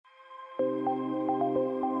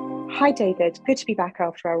Hi, David. Good to be back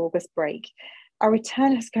after our August break. Our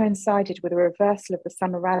return has coincided with a reversal of the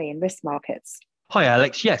summer rally in risk markets. Hi,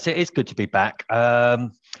 Alex. Yes, it is good to be back. We're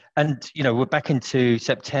back into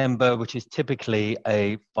September, which is typically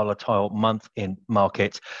a volatile month in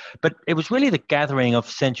markets. But it was really the gathering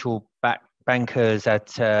of bankers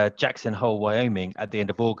at Jackson Hole, Wyoming at the end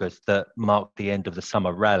of August that marked the end of the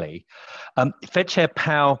summer rally. Fed Chair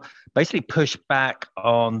Powell basically pushed back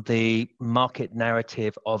on the market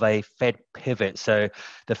narrative of a Fed pivot. So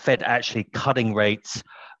the Fed actually cutting rates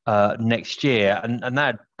next year. And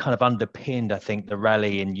that kind of underpinned, I think, the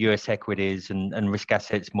rally in US equities and risk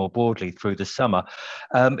assets more broadly through the summer.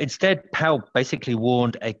 Instead, Powell basically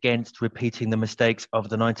warned against repeating the mistakes of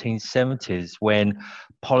the 1970s when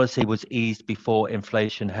policy was eased before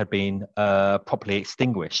inflation had been properly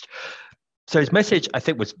extinguished. So his message, I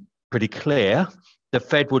think, was pretty clear. The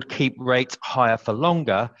Fed would keep rates higher for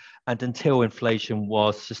longer and until inflation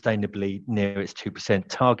was sustainably near its 2%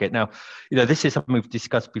 target. Now, this is something we've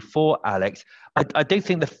discussed before, Alex. I do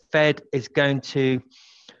think the Fed is going to,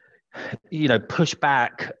 push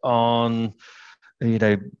back on,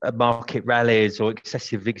 market rallies or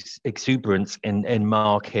excessive exuberance in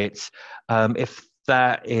markets if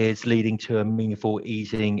that is leading to a meaningful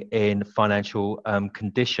easing in financial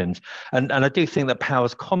conditions. And I do think that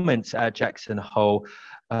Powell's comments at Jackson Hole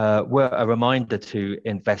were a reminder to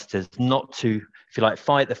investors not to, if you like,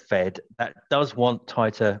 fight the Fed that does want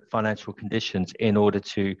tighter financial conditions in order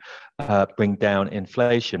to bring down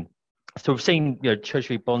inflation. So we've seen,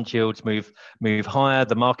 Treasury bond yields move higher.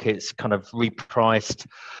 The market's kind of repriced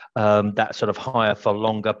that sort of higher for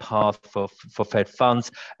longer path for Fed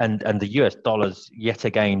funds, and the US dollar's yet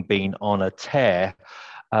again been on a tear.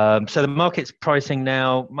 So the market pricing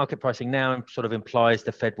now sort of implies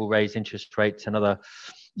the Fed will raise interest rates another,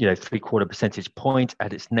 3/4 percentage point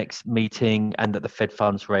at its next meeting, and that the Fed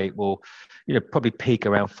funds rate will, probably peak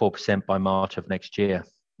around 4% by March of next year.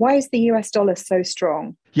 Why is the US dollar so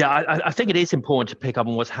strong? Yeah, I think it is important to pick up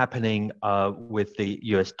on what's happening with the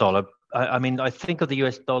US dollar. I think of the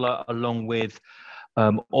US dollar along with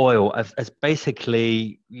oil as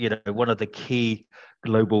basically, one of the key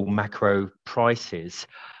global macro prices.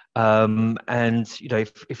 If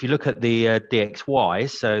you look at the DXY,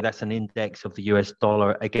 so that's an index of the US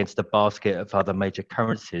dollar against a basket of other major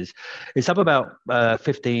currencies, it's up about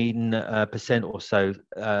 15% or so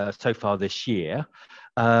far this year.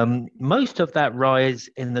 Most of that rise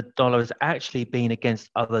in the dollar has actually been against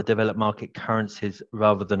other developed market currencies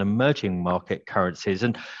rather than emerging market currencies.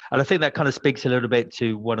 And I think that kind of speaks a little bit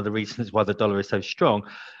to one of the reasons why the dollar is so strong.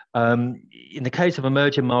 In the case of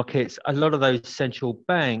emerging markets, a lot of those central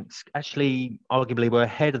banks actually arguably were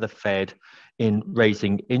ahead of the Fed in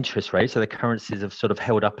raising interest rates. So the currencies have sort of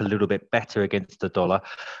held up a little bit better against the dollar.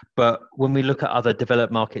 But when we look at other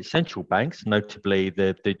developed market central banks, notably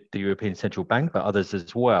the European Central Bank, but others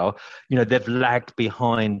as well, they've lagged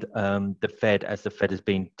behind the Fed as the Fed has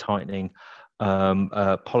been tightening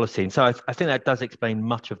policy. And so I think that does explain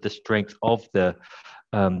much of the strength of the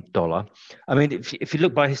dollar. I mean, if you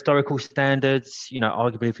look by historical standards,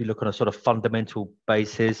 arguably if you look on a sort of fundamental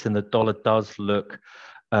basis, and the dollar does look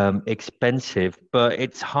expensive, but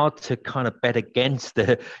it's hard to kind of bet against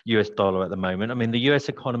the US dollar at the moment. I mean, the US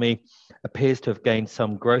economy appears to have gained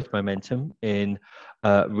some growth momentum in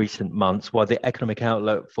recent months, while the economic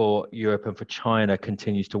outlook for Europe and for China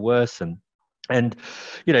continues to worsen. And,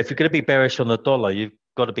 if you're going to be bearish on the dollar, you've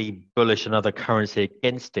got to be bullish on other currency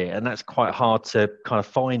against it. And that's quite hard to kind of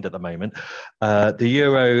find at the moment. The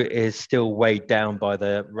euro is still weighed down by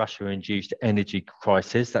the Russia-induced energy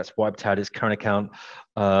crisis. That's wiped out its current account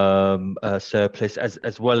surplus,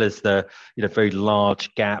 as well as the very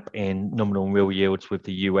large gap in nominal and real yields with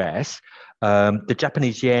the US. The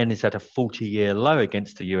Japanese yen is at a 40-year low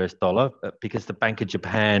against the US dollar because the Bank of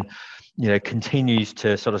Japan, continues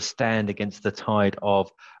to sort of stand against the tide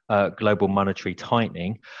of global monetary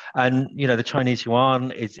tightening. And, the Chinese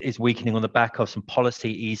yuan is weakening on the back of some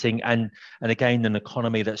policy easing and again, an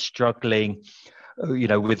economy that's struggling,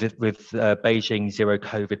 with Beijing zero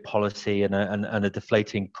COVID policy and a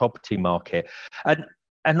deflating property market.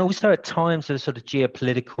 And also at times of sort of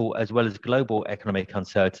geopolitical as well as global economic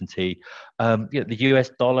uncertainty, the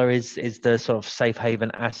US dollar is the sort of safe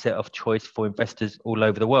haven asset of choice for investors all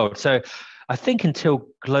over the world. So I think until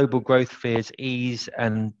global growth fears ease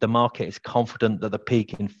and the market is confident that the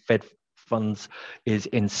peak in Fed funds is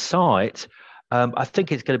in sight, I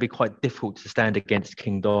think it's going to be quite difficult to stand against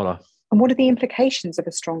King Dollar. And what are the implications of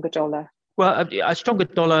a stronger dollar? Well, a stronger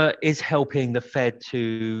dollar is helping the Fed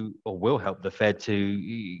to, or will help the Fed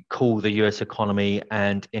to cool the US economy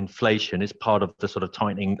and inflation as part of the sort of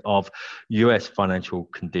tightening of US financial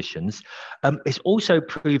conditions. It's also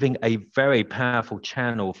proving a very powerful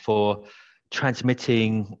channel for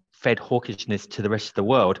transmitting Fed hawkishness to the rest of the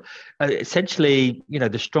world. Essentially,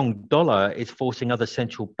 the strong dollar is forcing other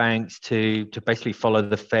central banks to basically follow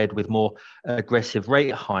the Fed with more aggressive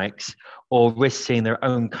rate hikes, or risk seeing their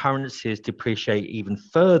own currencies depreciate even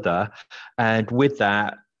further, and with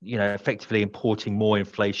that, effectively importing more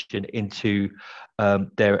inflation into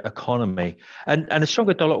their economy. And a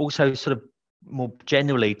stronger dollar also sort of more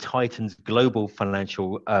generally tightens global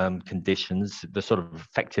financial conditions, the sort of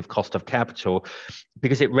effective cost of capital,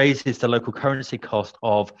 because it raises the local currency cost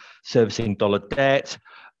of servicing dollar debt,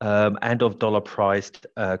 and of dollar-priced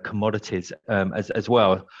commodities as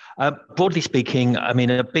well. Broadly speaking, I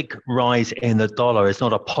mean, a big rise in the dollar is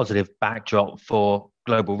not a positive backdrop for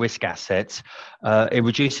global risk assets. It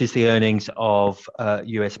reduces the earnings of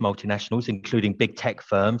US multinationals, including big tech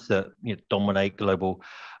firms that dominate global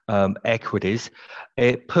equities.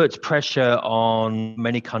 It puts pressure on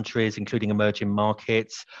many countries, including emerging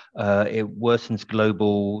markets. It worsens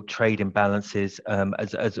global trade imbalances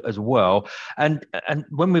as well. And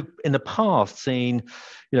when we've in the past seen,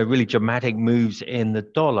 really dramatic moves in the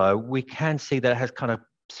dollar, we can see that it has kind of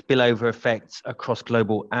spillover effects across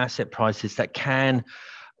global asset prices that can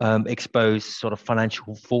expose sort of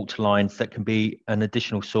financial fault lines that can be an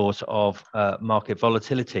additional source of market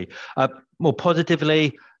volatility. More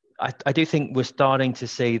positively, I do think we're starting to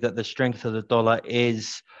see that the strength of the dollar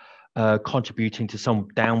is contributing to some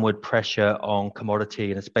downward pressure on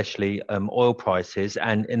commodity and especially oil prices.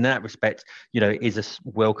 And in that respect, is a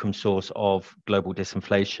welcome source of global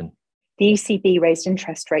disinflation. The ECB raised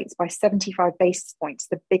interest rates by 75 basis points,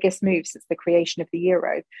 the biggest move since the creation of the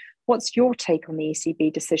euro. What's your take on the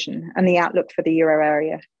ECB decision and the outlook for the euro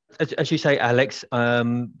area? As you say, Alex,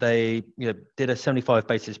 they did a 75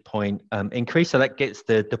 basis point increase, so that gets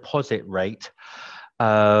the deposit rate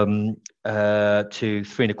to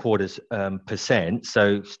 3.25%.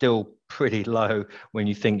 So still pretty low when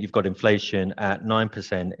you think you've got inflation at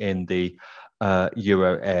 9% in the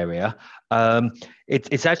euro area.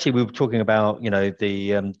 It's actually, we were talking about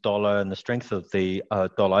the dollar and the strength of the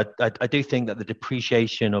dollar. I do think that the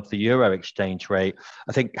depreciation of the euro exchange rate,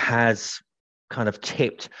 I think, has kind of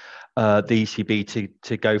tipped the ECB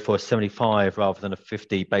to go for a 75 rather than a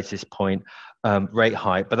 50 basis point rate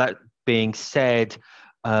hike. But that being said,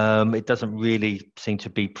 it doesn't really seem to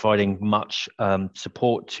be providing much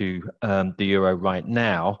support to the euro right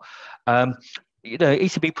now.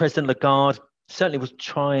 ECB President Lagarde certainly was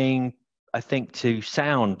trying, I think, to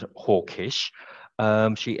sound hawkish.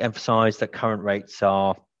 She emphasized that current rates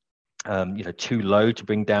are too low to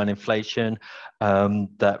bring down inflation,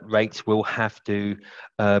 that rates will have to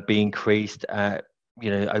be increased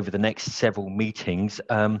over the next several meetings.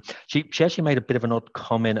 She actually made a bit of an odd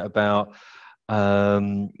comment about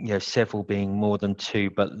several being more than two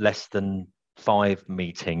but less than 5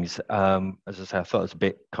 meetings. As I say, I thought it was a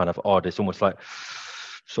bit kind of odd. It's almost like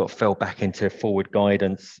sort of fell back into forward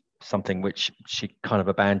guidance, something which she kind of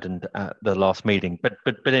abandoned at the last meeting. But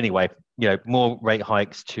anyway, more rate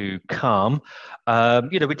hikes to come.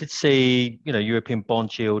 We did see, European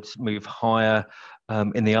bond yields move higher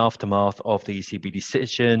in the aftermath of the ECB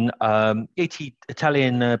decision.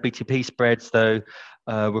 Italian BTP spreads, though,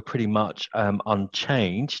 were pretty much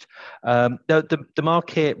unchanged. The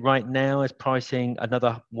market right now is pricing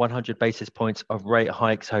another 100 basis points of rate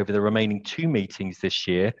hikes over the remaining 2 meetings this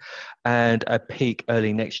year, and a peak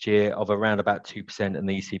early next year of around about 2% in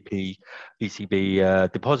the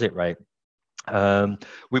ECB deposit rate.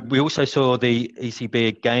 We also saw the ECB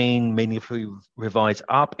again meaningfully revise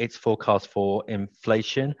up its forecast for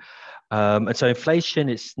inflation. And so inflation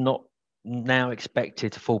is not now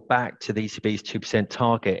expected to fall back to the ECB's 2%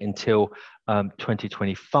 target until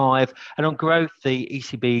 2025. And on growth, the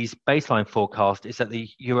ECB's baseline forecast is that the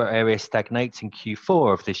euro area stagnates in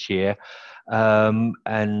Q4 of this year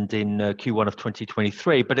and in Q1 of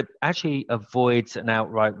 2023, but it actually avoids an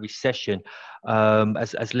outright recession.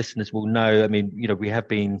 As listeners will know, I mean, we have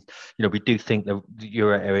been, we do think the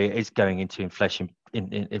euro area is going into inflation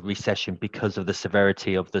in recession because of the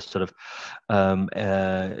severity of the sort of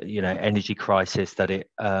energy crisis that it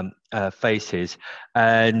faces.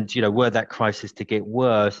 And were that crisis to get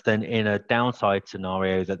worse, then in a downside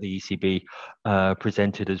scenario that the ECB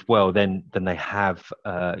presented as well, then they have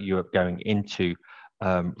Europe going into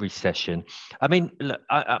recession. I mean, look,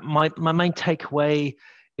 my main takeaway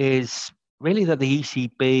is really that the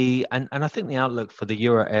ECB and I think the outlook for the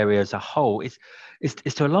euro area as a whole is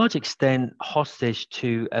to a large extent hostage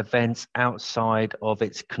to events outside of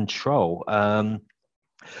its control.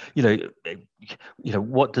 You know,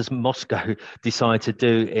 what does Moscow decide to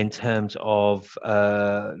do in terms of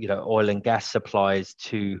oil and gas supplies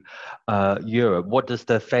to Europe? What does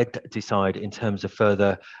the Fed decide in terms of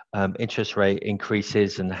further interest rate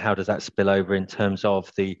increases, and how does that spill over in terms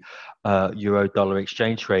of the euro dollar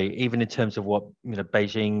exchange rate? Even in terms of what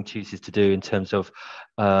Beijing chooses to do in terms of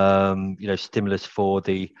stimulus for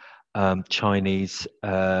the Chinese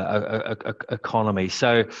economy.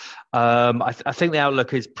 So I think the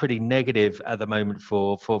outlook is pretty negative at the moment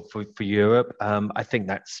for Europe. I think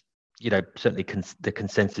that's certainly the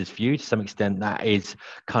consensus view. To some extent, that is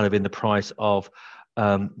kind of in the price of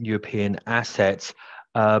European assets.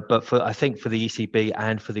 But I think for the ECB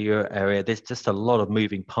and for the euro area, there's just a lot of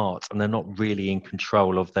moving parts, and they're not really in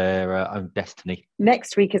control of their own destiny.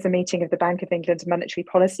 Next week is a meeting of the Bank of England Monetary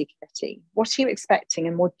Policy Committee. What are you expecting?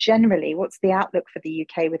 And more generally, what's the outlook for the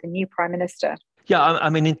UK with a new Prime Minister? Yeah, I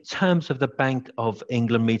mean, in terms of the Bank of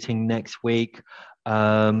England meeting next week,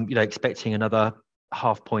 expecting another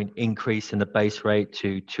half-point increase in the base rate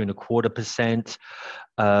to 2.25%.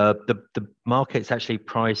 The market's actually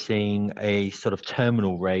pricing a sort of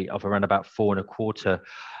terminal rate of around about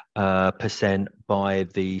 4.25% by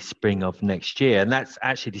the spring of next year. And that's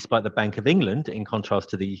actually despite the Bank of England, in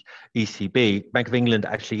contrast to the ECB. Bank of England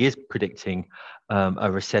actually is predicting a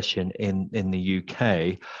recession in the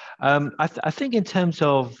UK. I think in terms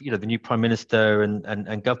of the new Prime Minister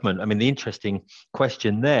and government, I mean, the interesting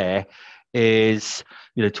question there is,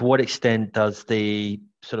 to what extent does the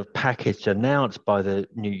sort of package announced by the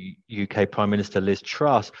new UK Prime Minister Liz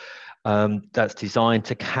Truss, that's designed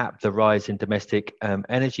to cap the rise in domestic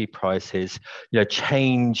energy prices,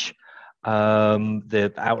 change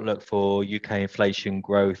the outlook for UK inflation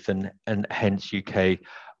growth and hence UK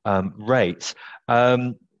rates.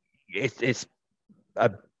 It's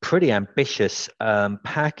a pretty ambitious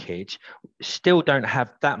package. Still don't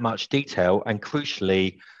have that much detail, and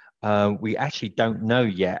crucially, we actually don't know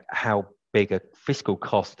yet how big a fiscal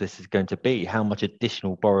cost this is going to be, how much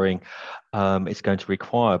additional borrowing it's going to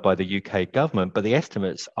require by the UK government. But the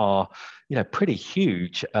estimates are, pretty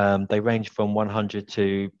huge. They range from 100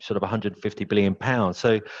 to sort of 150 billion pounds.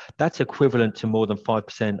 So that's equivalent to more than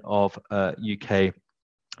 5% of UK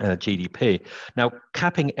GDP. Now,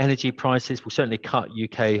 capping energy prices will certainly cut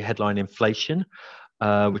UK headline inflation,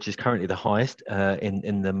 which is currently the highest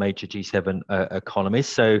in the major G7 economies.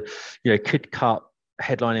 So, could cut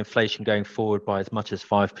headline inflation going forward by as much as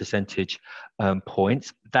 5 percentage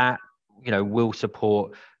points. That, will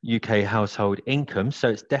support UK household income. So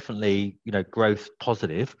it's definitely, growth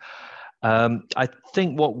positive. I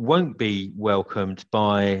think what won't be welcomed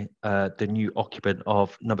by the new occupant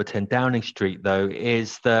of number 10 Downing Street, though,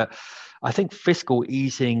 is that I think fiscal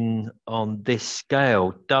easing on this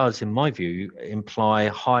scale does, in my view, imply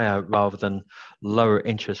higher rather than lower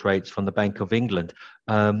interest rates from the Bank of England.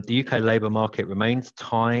 The UK labour market remains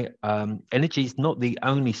tight. Energy is not the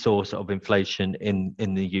only source of inflation in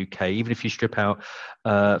the UK. Even if you strip out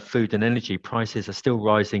food and energy, prices are still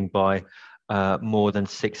rising by more than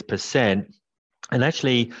 6%. And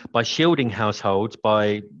actually, by shielding households,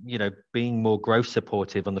 by being more growth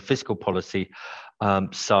supportive on the fiscal policy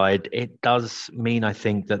side, it does mean, I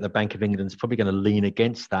think, that the Bank of England is probably going to lean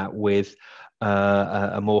against that with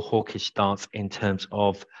a more hawkish stance in terms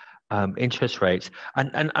of interest rates.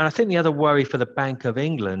 And I think the other worry for the Bank of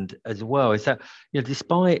England as well is that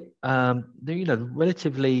despite the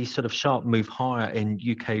relatively sort of sharp move higher in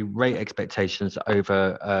UK rate expectations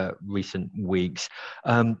over recent weeks,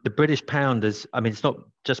 the British pound it's not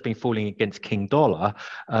just been falling against King dollar,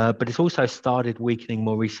 but it's also started weakening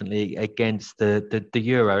more recently against the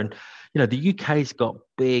euro. And the UK's got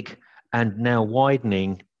big and now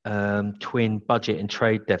widening twin budget and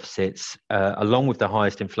trade deficits, along with the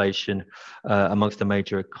highest inflation amongst the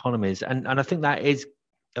major economies. And I think that is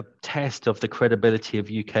a test of the credibility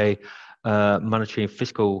of UK monetary and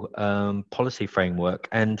fiscal policy framework.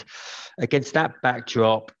 And against that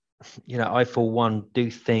backdrop, I, for one,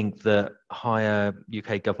 do think that higher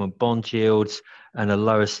UK government bond yields and a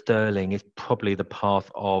lower sterling is probably the path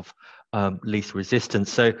of least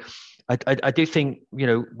resistance. So I do think,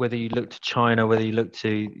 whether you look to China, whether you look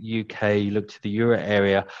to UK, you look to the euro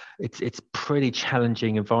area, it's pretty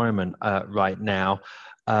challenging environment right now.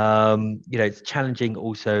 It's challenging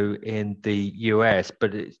also in the US,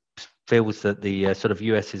 but it feels that the sort of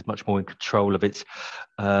US is much more in control of its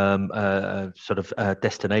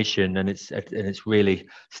destination, and it's really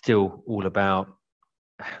still all about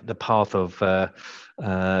the path of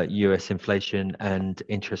US inflation and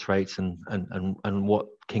interest rates and what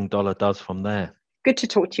King Dollar does from there. Good to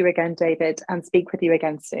talk to you again, David, and speak with you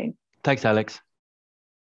again soon. Thanks, Alex.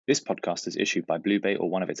 This podcast is issued by BlueBay or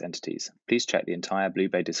one of its entities. Please check the entire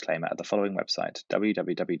BlueBay disclaimer at the following website,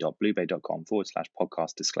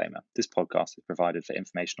 www.bluebay.com/podcast disclaimer. This podcast is provided for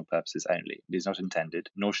informational purposes only. It is not intended,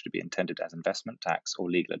 nor should it be intended as investment, tax, or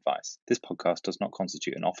legal advice. This podcast does not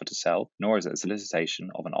constitute an offer to sell, nor is it a solicitation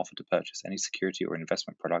of an offer to purchase any security or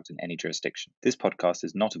investment product in any jurisdiction. This podcast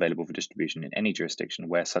is not available for distribution in any jurisdiction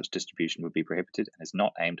where such distribution would be prohibited and is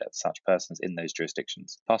not aimed at such persons in those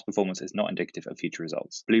jurisdictions. Past performance is not indicative of future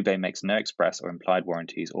results. BlueBay makes no express or implied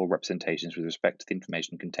warranties or representations with respect to the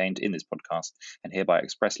information contained in this podcast and hereby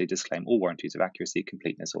expressly disclaim all warranties of accuracy,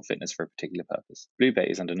 completeness, or fitness for a particular purpose. BlueBay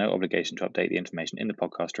is under no obligation to update the information in the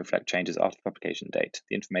podcast to reflect changes after the publication date.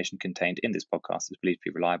 The information contained in this podcast is believed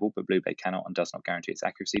to be reliable, but BlueBay cannot and does not guarantee its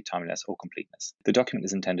accuracy, timeliness, or completeness. The document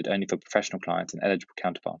is intended only for professional clients and eligible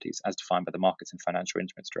counterparties as defined by the Markets and Financial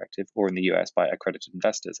Instruments Directive, or in the US by accredited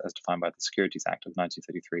investors as defined by the Securities Act of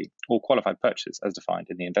 1933, or qualified purchasers as defined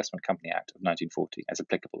in the Investment Company Act of 1940 as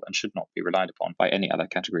applicable and should not be relied upon by any other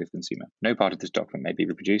category of consumer. No part of this document may be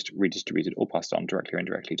reproduced, redistributed, or passed on directly or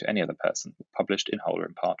indirectly to any other person, published in whole or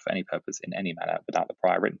in part for any purpose in any manner without the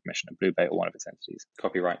prior written permission of BlueBay or one of its entities.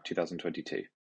 Copyright 2022.